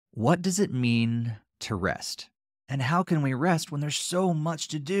What does it mean to rest? And how can we rest when there's so much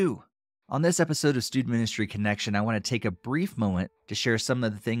to do? On this episode of Student Ministry Connection, I want to take a brief moment to share some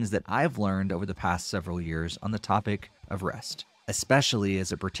of the things that I've learned over the past several years on the topic of rest, especially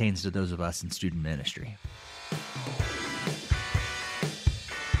as it pertains to those of us in student ministry.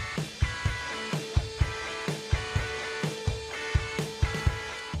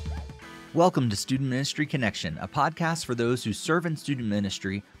 Welcome to Student Ministry Connection, a podcast for those who serve in student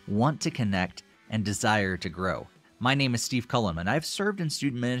ministry, want to connect, and desire to grow. My name is Steve Cullum, and I've served in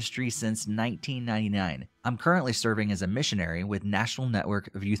student ministry since 1999. I'm currently serving as a missionary with National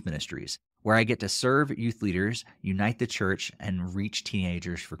Network of Youth Ministries, where I get to serve youth leaders, unite the church, and reach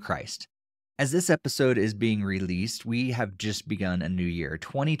teenagers for Christ. As this episode is being released, we have just begun a new year.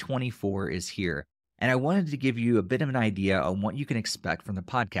 2024 is here. And I wanted to give you a bit of an idea on what you can expect from the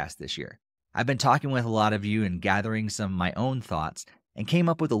podcast this year. I've been talking with a lot of you and gathering some of my own thoughts and came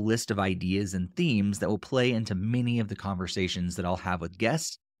up with a list of ideas and themes that will play into many of the conversations that I'll have with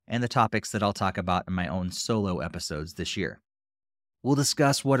guests and the topics that I'll talk about in my own solo episodes this year. We'll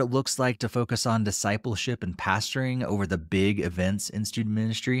discuss what it looks like to focus on discipleship and pastoring over the big events in student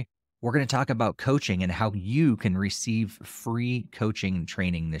ministry. We're going to talk about coaching and how you can receive free coaching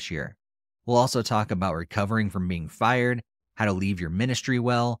training this year. We'll also talk about recovering from being fired, how to leave your ministry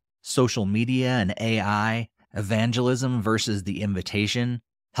well, social media and AI, evangelism versus the invitation,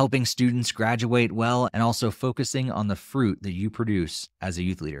 helping students graduate well, and also focusing on the fruit that you produce as a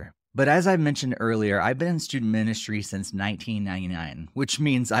youth leader. But as I mentioned earlier, I've been in student ministry since 1999, which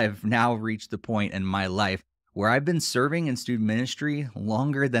means I've now reached the point in my life where I've been serving in student ministry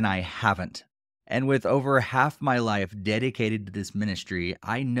longer than I haven't. And with over half my life dedicated to this ministry,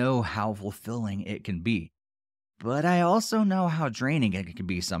 I know how fulfilling it can be. But I also know how draining it can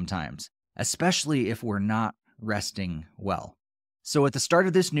be sometimes, especially if we're not resting well. So at the start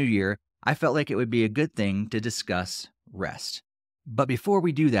of this new year, I felt like it would be a good thing to discuss rest. But before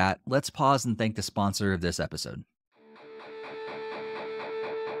we do that, let's pause and thank the sponsor of this episode.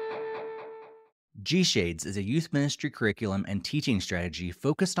 G-Shades is a youth ministry curriculum and teaching strategy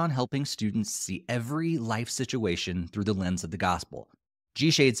focused on helping students see every life situation through the lens of the gospel.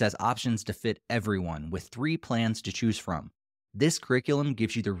 G-Shades has options to fit everyone with 3 plans to choose from. This curriculum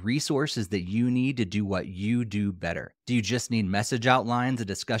gives you the resources that you need to do what you do better. Do you just need message outlines, a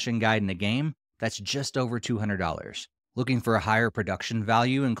discussion guide, and a game? That's just over $200. Looking for a higher production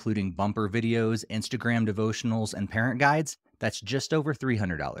value, including bumper videos, Instagram devotionals, and parent guides? That's just over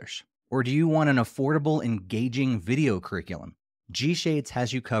 $300. Or do you want an affordable, engaging video curriculum? G-Shades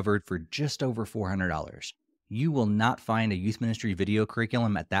has you covered for just over $400. You will not find a youth ministry video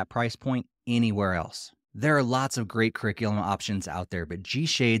curriculum at that price point anywhere else. There are lots of great curriculum options out there, but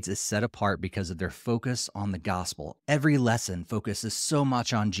G-Shades is set apart because of their focus on the gospel. Every lesson focuses so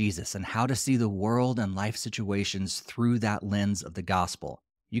much on Jesus and how to see the world and life situations through that lens of the gospel.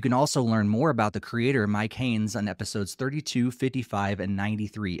 You can also learn more about the creator, Mike Haynes, on episodes 32, 55, and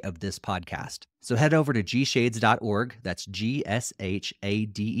 93 of this podcast. So head over to gshades.org, that's gshades.org,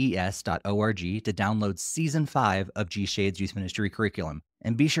 to download Season 5 of G-Shades Youth Ministry Curriculum.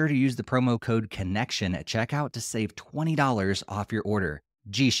 And be sure to use the promo code CONNECTION at checkout to save $20 off your order.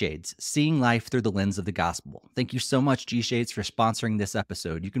 G-Shades, seeing life through the lens of the gospel. Thank you so much, G-Shades, for sponsoring this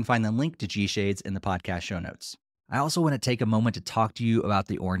episode. You can find the link to G-Shades in the podcast show notes. I also want to take a moment to talk to you about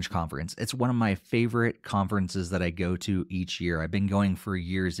the Orange Conference. It's one of my favorite conferences that I go to each year. I've been going for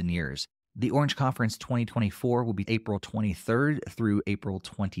years and years. The Orange Conference 2024 will be April 23rd through April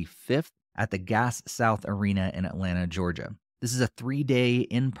 25th at the Gas South Arena in Atlanta, Georgia. This is a 3-day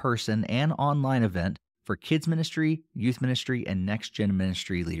in-person and online event for kids ministry, youth ministry, and next-gen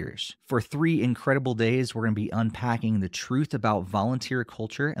ministry leaders. For 3 incredible days, we're going to be unpacking the truth about volunteer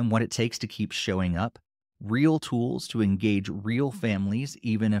culture and what it takes to keep showing up, real tools to engage real families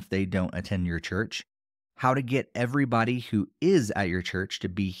even if they don't attend your church, how to get everybody who is at your church to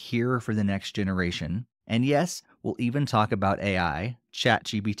be here for the next generation, and yes, we'll even talk about AI,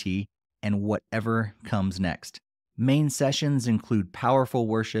 ChatGPT, and whatever comes next. Main sessions include powerful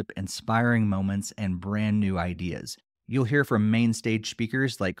worship, inspiring moments, and brand new ideas. You'll hear from main stage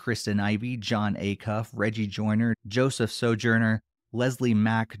speakers like Kristen Ivy, John Acuff, Reggie Joyner, Joseph Sojourner, Leslie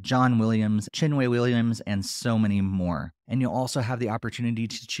Mack, John Williams, Chinwe Williams, and so many more. And you'll also have the opportunity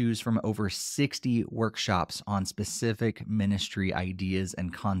to choose from over 60 workshops on specific ministry ideas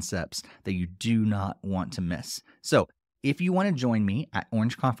and concepts that you do not want to miss. So if you want to join me at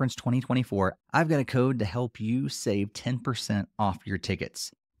Orange Conference 2024, I've got a code to help you save 10% off your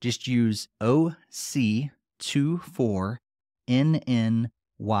tickets. Just use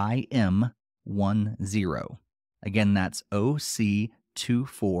OC24NNYM10. Again, that's OC24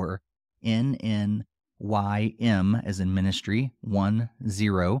 Podbean.com/NNYM as in ministry 10,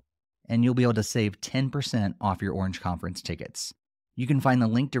 and you'll be able to save 10% off your Orange Conference tickets. You can find the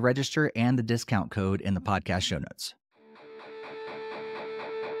link to register and the discount code in the podcast show notes.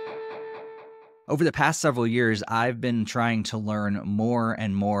 Over the past several years, I've been trying to learn more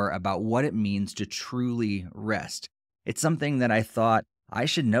and more about what it means to truly rest. It's something that I thought I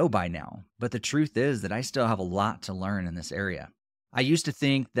should know by now, but the truth is that I still have a lot to learn in this area. I used to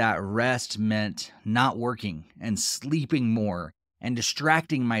think that rest meant not working and sleeping more and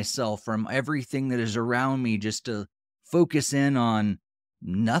distracting myself from everything that is around me just to focus in on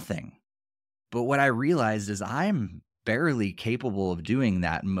nothing. But what I realized is I'm barely capable of doing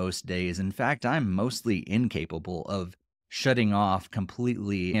that most days. In fact, I'm mostly incapable of shutting off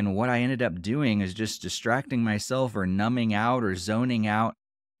completely. And what I ended up doing is just distracting myself or numbing out or zoning out,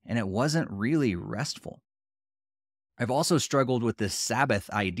 and it wasn't really restful. I've also struggled with this Sabbath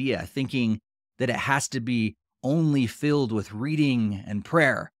idea, thinking that it has to be only filled with reading and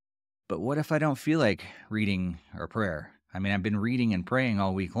prayer. But what if I don't feel like reading or prayer? I mean, I've been reading and praying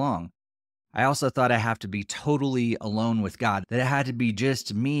all week long. I also thought I have to be totally alone with God, that it had to be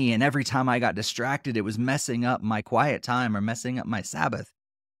just me, and every time I got distracted, it was messing up my quiet time or messing up my Sabbath.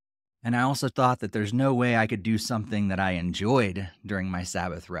 And I also thought that there's no way I could do something that I enjoyed during my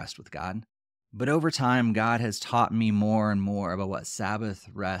Sabbath rest with God. But over time, God has taught me more and more about what Sabbath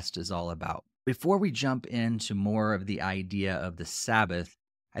rest is all about. Before we jump into more of the idea of the Sabbath,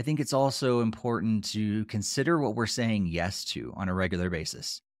 I think it's also important to consider what we're saying yes to on a regular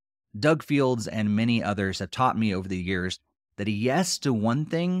basis. Doug Fields and many others have taught me over the years that a yes to one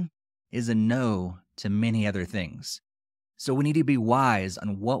thing is a no to many other things. So we need to be wise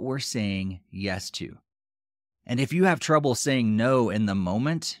on what we're saying yes to. And if you have trouble saying no in the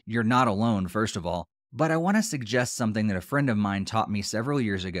moment, you're not alone, first of all. But I want to suggest something that a friend of mine taught me several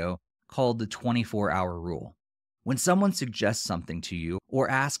years ago called the 24-hour rule. When someone suggests something to you or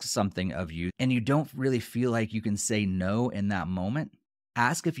asks something of you and you don't really feel like you can say no in that moment,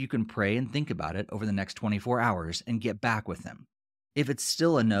 ask if you can pray and think about it over the next 24 hours and get back with them. If it's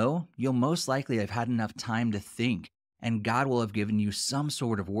still a no, you'll most likely have had enough time to think, and God will have given you some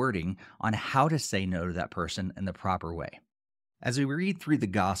sort of wording on how to say no to that person in the proper way. As we read through the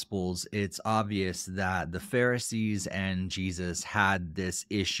Gospels, it's obvious that the Pharisees and Jesus had this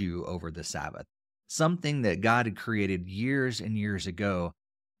issue over the Sabbath, something that God had created years and years ago,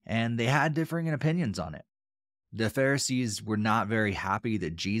 and they had differing opinions on it. The Pharisees were not very happy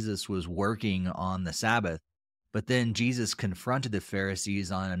that Jesus was working on the Sabbath, but then Jesus confronted the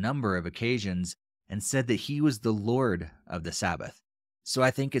Pharisees on a number of occasions and said that he was the Lord of the Sabbath. So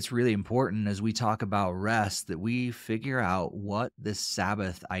I think it's really important as we talk about rest that we figure out what this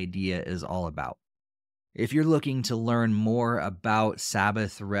Sabbath idea is all about. If you're looking to learn more about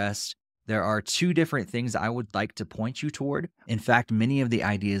Sabbath rest, there are two different things I would like to point you toward. In fact, many of the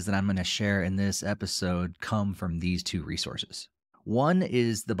ideas that I'm going to share in this episode come from these two resources. One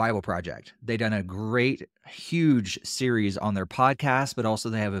is the Bible Project. They've done a great, huge series on their podcast, but also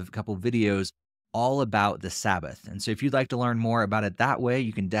they have a couple videos all about the Sabbath. And so if you'd like to learn more about it that way,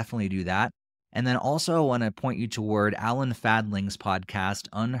 you can definitely do that. And then also I want to point you toward Alan Fadling's podcast,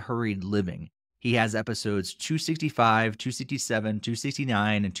 Unhurried Living. He has episodes 265, 267,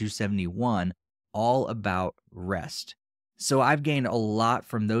 269, and 271, all about rest. So I've gained a lot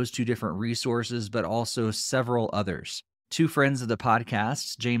from those two different resources, but also several others. Two friends of the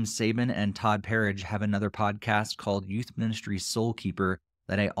podcast, James Saban and Todd Parridge, have another podcast called Youth Ministry Soul Keeper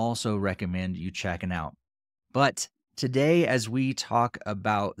that I also recommend you checking out. But today, as we talk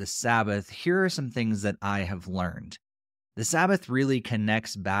about the Sabbath, here are some things that I have learned. The Sabbath really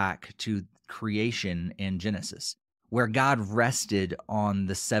connects back to creation in Genesis, where God rested on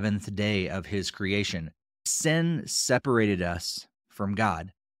the seventh day of his creation. Sin separated us from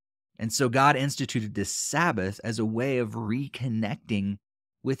God. And so God instituted this Sabbath as a way of reconnecting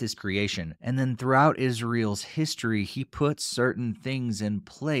with his creation. And then throughout Israel's history, he put certain things in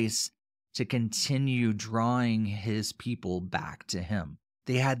place to continue drawing his people back to him.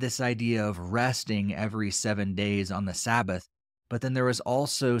 They had this idea of resting every 7 days on the Sabbath, but then there was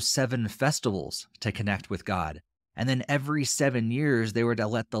also 7 festivals to connect with God. And then every 7 years, they were to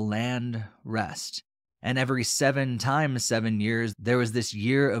let the land rest. And every 7 times 7 years, there was this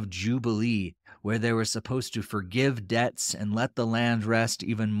year of Jubilee where they were supposed to forgive debts and let the land rest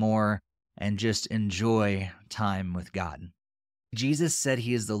even more and just enjoy time with God. Jesus said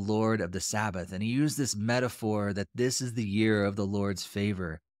he is the Lord of the Sabbath, and he used this metaphor that this is the year of the Lord's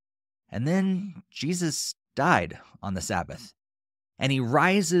favor. And then Jesus died on the Sabbath, and he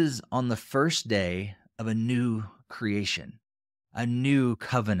rises on the first day of a new creation. a new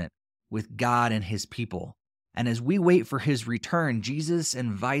covenant with God and his people. And as we wait for his return, Jesus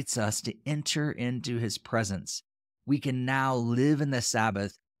invites us to enter into his presence. We can now live in the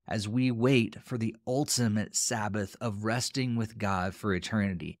Sabbath as we wait for the ultimate Sabbath of resting with God for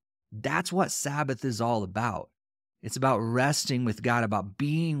eternity. That's what Sabbath is all about. It's about resting with God, about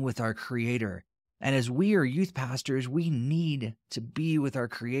being with our Creator. And as we are youth pastors, we need to be with our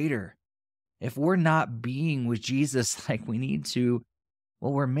Creator. If we're not being with Jesus like we need to,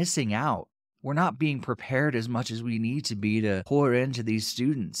 well, we're missing out. We're not being prepared as much as we need to be to pour into these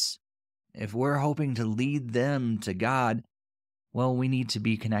students. If we're hoping to lead them to God, well, we need to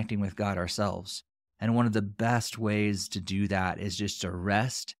be connecting with God ourselves. And one of the best ways to do that is just to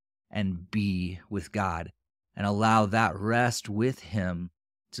rest and be with God and allow that rest with him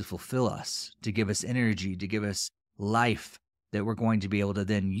to fulfill us, to give us energy, to give us life that we're going to be able to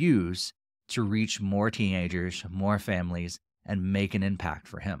then use to reach more teenagers, more families, and make an impact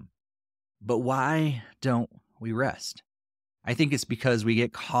for him. But why don't we rest? I think it's because we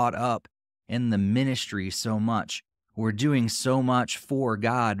get caught up in the ministry so much. We're doing so much for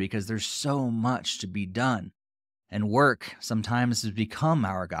God because there's so much to be done. And work sometimes has become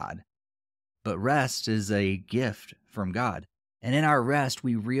our God. But rest is a gift from God. And in our rest,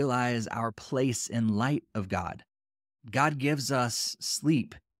 we realize our place in light of God. God gives us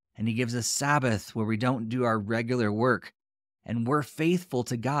sleep, and he gives us Sabbath where we don't do our regular work. And we're faithful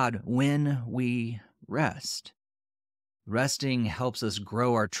to God when we rest. Resting helps us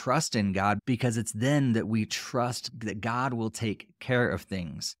grow our trust in God because it's then that we trust that God will take care of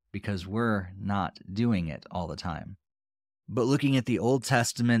things because we're not doing it all the time. But looking at the Old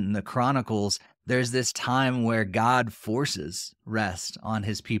Testament and the Chronicles, there's this time where God forces rest on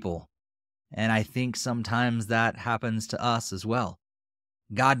his people. And I think sometimes that happens to us as well.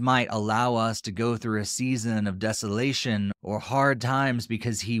 God might allow us to go through a season of desolation or hard times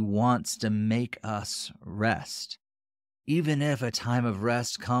because he wants to make us rest. Even if a time of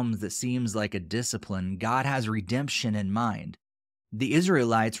rest comes that seems like a discipline, God has redemption in mind. The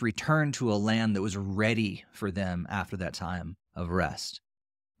Israelites returned to a land that was ready for them after that time of rest.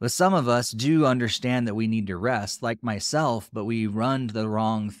 But some of us do understand that we need to rest, like myself, but we run to the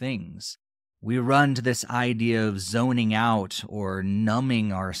wrong things. We run to this idea of zoning out or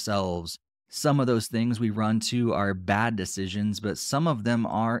numbing ourselves. Some of those things we run to are bad decisions, but some of them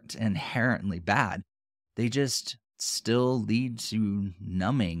aren't inherently bad. They just still lead to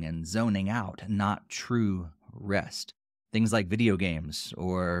numbing and zoning out, not true rest. Things like video games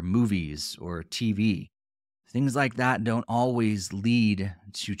or movies or TV. Things like that don't always lead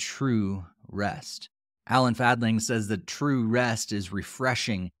to true rest. Alan Fadling says that true rest is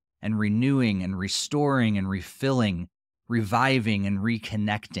refreshing and renewing and restoring and refilling, reviving and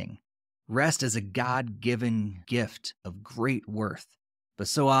reconnecting. Rest is a God-given gift of great worth, but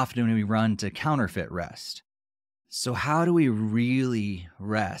so often we run to counterfeit rest. So how do we really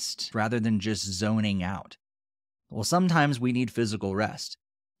rest rather than just zoning out? Well, sometimes we need physical rest.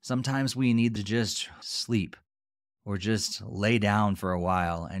 Sometimes we need to just sleep or just lay down for a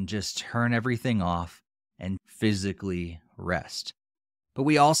while and just turn everything off and physically rest. But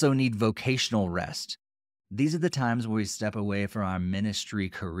we also need vocational rest. These are the times where we step away from our ministry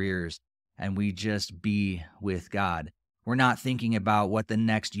careers and we just be with God. We're not thinking about what the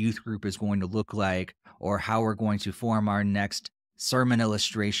next youth group is going to look like or how we're going to form our next sermon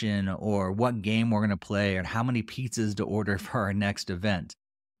illustration or what game we're going to play or how many pizzas to order for our next event.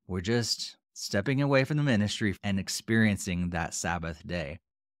 We're just stepping away from the ministry and experiencing that Sabbath day.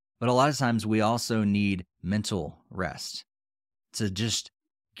 But a lot of times we also need mental rest to just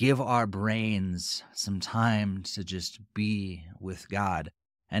give our brains some time to just be with God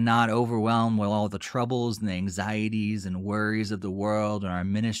and not overwhelmed with all the troubles and the anxieties and worries of the world and our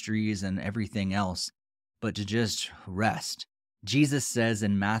ministries and everything else, but to just rest. Jesus says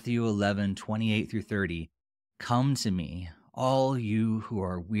in Matthew 11:28-30, "Come to me, all you who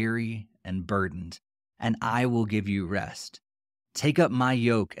are weary and burdened, and I will give you rest. Take up my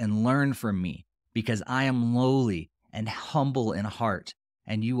yoke and learn from me, because I am lowly and humble in heart,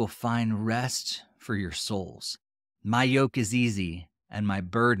 and you will find rest for your souls. My yoke is easy, and my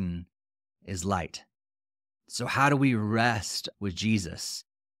burden is light." So how do we rest with Jesus?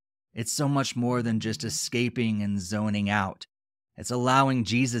 It's so much more than just escaping and zoning out. It's allowing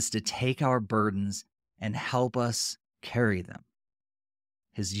Jesus to take our burdens and help us carry them.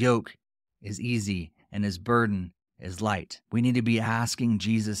 His yoke is easy and his burden is light. We need to be asking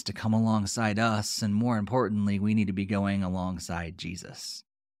Jesus to come alongside us, and more importantly, we need to be going alongside Jesus.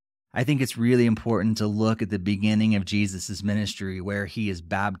 I think it's really important to look at the beginning of Jesus' ministry where he is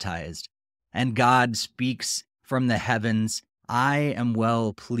baptized, and God speaks from the heavens, I am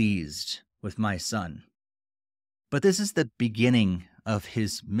well pleased with my son. But this is the beginning of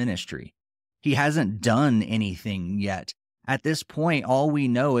his ministry. He hasn't done anything yet. At this point, all we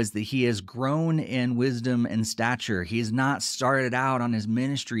know is that he has grown in wisdom and stature. He's not started out on his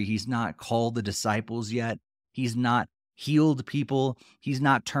ministry. He's not called the disciples yet. He's not healed people. He's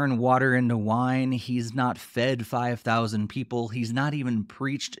not turned water into wine. He's not fed 5,000 people. He's not even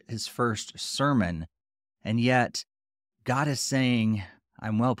preached his first sermon. And yet, God is saying,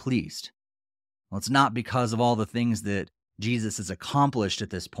 I'm well pleased. Well, it's not because of all the things that Jesus has accomplished at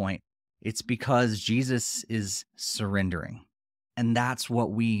this point. It's because Jesus is surrendering. And that's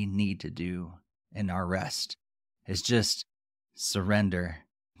what we need to do in our rest, is just surrender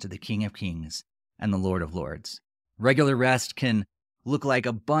to the King of Kings and the Lord of Lords. Regular rest can look like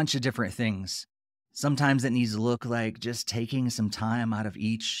a bunch of different things. Sometimes it needs to look like just taking some time out of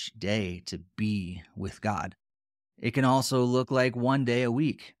each day to be with God. It can also look like one day a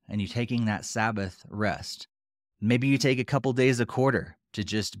week and you taking that Sabbath rest. Maybe you take a couple days a quarter to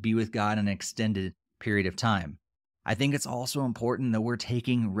just be with God an extended period of time. I think it's also important that we're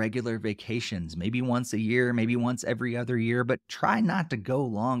taking regular vacations, maybe once a year, maybe once every other year, but try not to go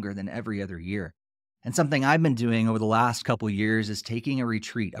longer than every other year. And something I've been doing over the last couple years is taking a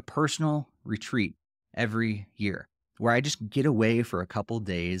retreat, a personal retreat every year, where I just get away for a couple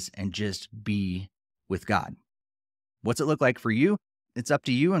days and just be with God. What's it look like for you? It's up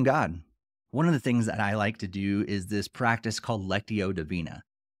to you and God. One of the things that I like to do is this practice called Lectio Divina.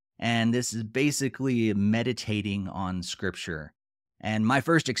 And this is basically meditating on Scripture. And my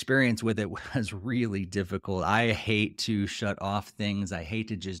first experience with it was really difficult. I hate to shut off things. I hate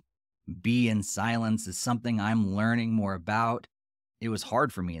to just be in silence. It's something I'm learning more about. It was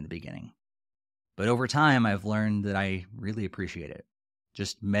hard for me in the beginning. But over time, I've learned that I really appreciate it.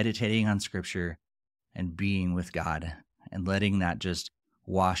 Just meditating on Scripture and being with God and letting that just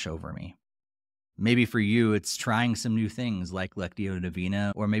wash over me. Maybe for you, it's trying some new things like Lectio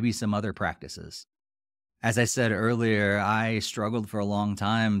Divina or maybe some other practices. As I said earlier, I struggled for a long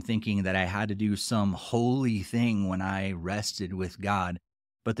time thinking that I had to do some holy thing when I rested with God.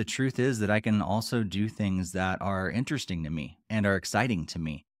 But the truth is that I can also do things that are interesting to me and are exciting to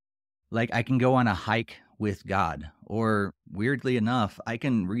me. Like I can go on a hike with God, or weirdly enough, I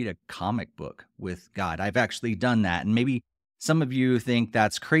can read a comic book with God. I've actually done that, and maybe some of you think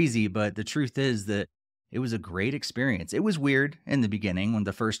that's crazy, but the truth is that it was a great experience. It was weird in the beginning when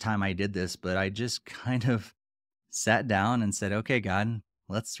the first time I did this, but I just kind of sat down and said, okay, God,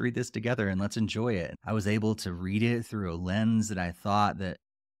 let's read this together and let's enjoy it. I was able to read it through a lens that I thought that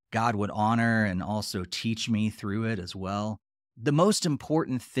God would honor and also teach me through it as well. The most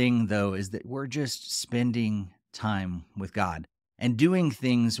important thing, though, is that we're just spending time with God and doing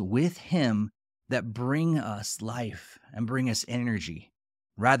things with Him that bring us life and bring us energy,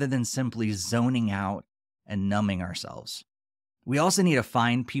 rather than simply zoning out and numbing ourselves. We also need to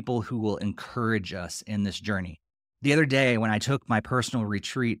find people who will encourage us in this journey. The other day, when I took my personal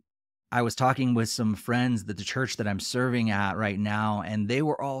retreat, I was talking with some friends at the church that I'm serving at right now, and they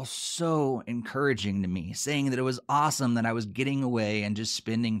were all so encouraging to me, saying that it was awesome that I was getting away and just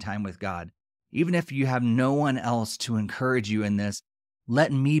spending time with God. Even if you have no one else to encourage you in this,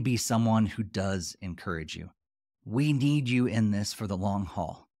 let me be someone who does encourage you. We need you in this for the long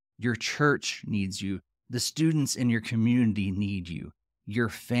haul. Your church needs you. The students in your community need you. Your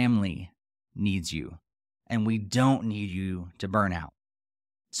family needs you. And we don't need you to burn out.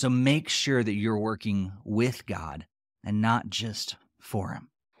 So make sure that you're working with God and not just for Him.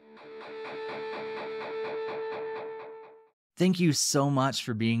 Thank you so much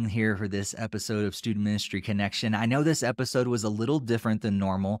for being here for this episode of Student Ministry Connection. I know this episode was a little different than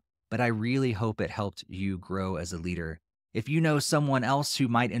normal, but I really hope it helped you grow as a leader. If you know someone else who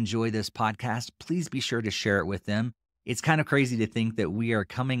might enjoy this podcast, please be sure to share it with them. It's kind of crazy to think that we are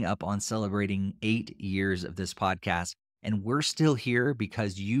coming up on celebrating 8 years of this podcast, and we're still here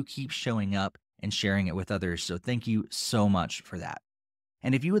because you keep showing up and sharing it with others. So thank you so much for that.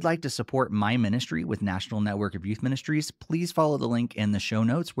 And if you would like to support my ministry with National Network of Youth Ministries, please follow the link in the show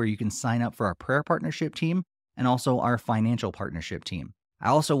notes where you can sign up for our prayer partnership team and also our financial partnership team. I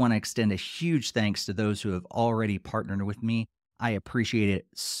also want to extend a huge thanks to those who have already partnered with me. I appreciate it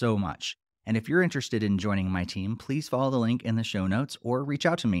so much. And if you're interested in joining my team, please follow the link in the show notes or reach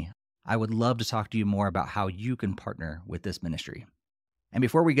out to me. I would love to talk to you more about how you can partner with this ministry. And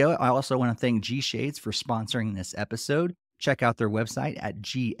before we go, I also want to thank G Shades for sponsoring this episode. Check out their website at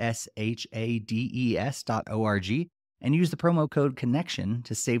gshades.org and use the promo code CONNECTION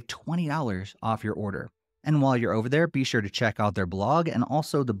to save $20 off your order. And while you're over there, be sure to check out their blog and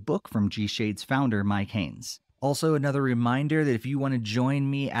also the book from G Shades founder Mike Haynes. Also, another reminder that if you want to join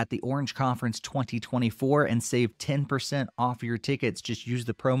me at the Orange Conference 2024 and save 10% off your tickets, just use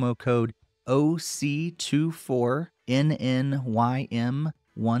the promo code OC24NNYM10.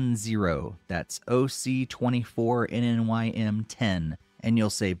 That's OC24NNYM10, and you'll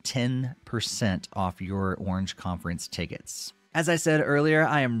save 10% off your Orange Conference tickets. As I said earlier,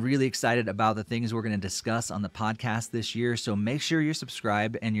 I am really excited about the things we're going to discuss on the podcast this year, so make sure you're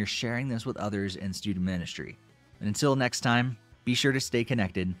subscribed and you're sharing this with others in student ministry. And until next time, be sure to stay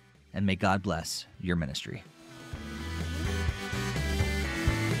connected, and may God bless your ministry.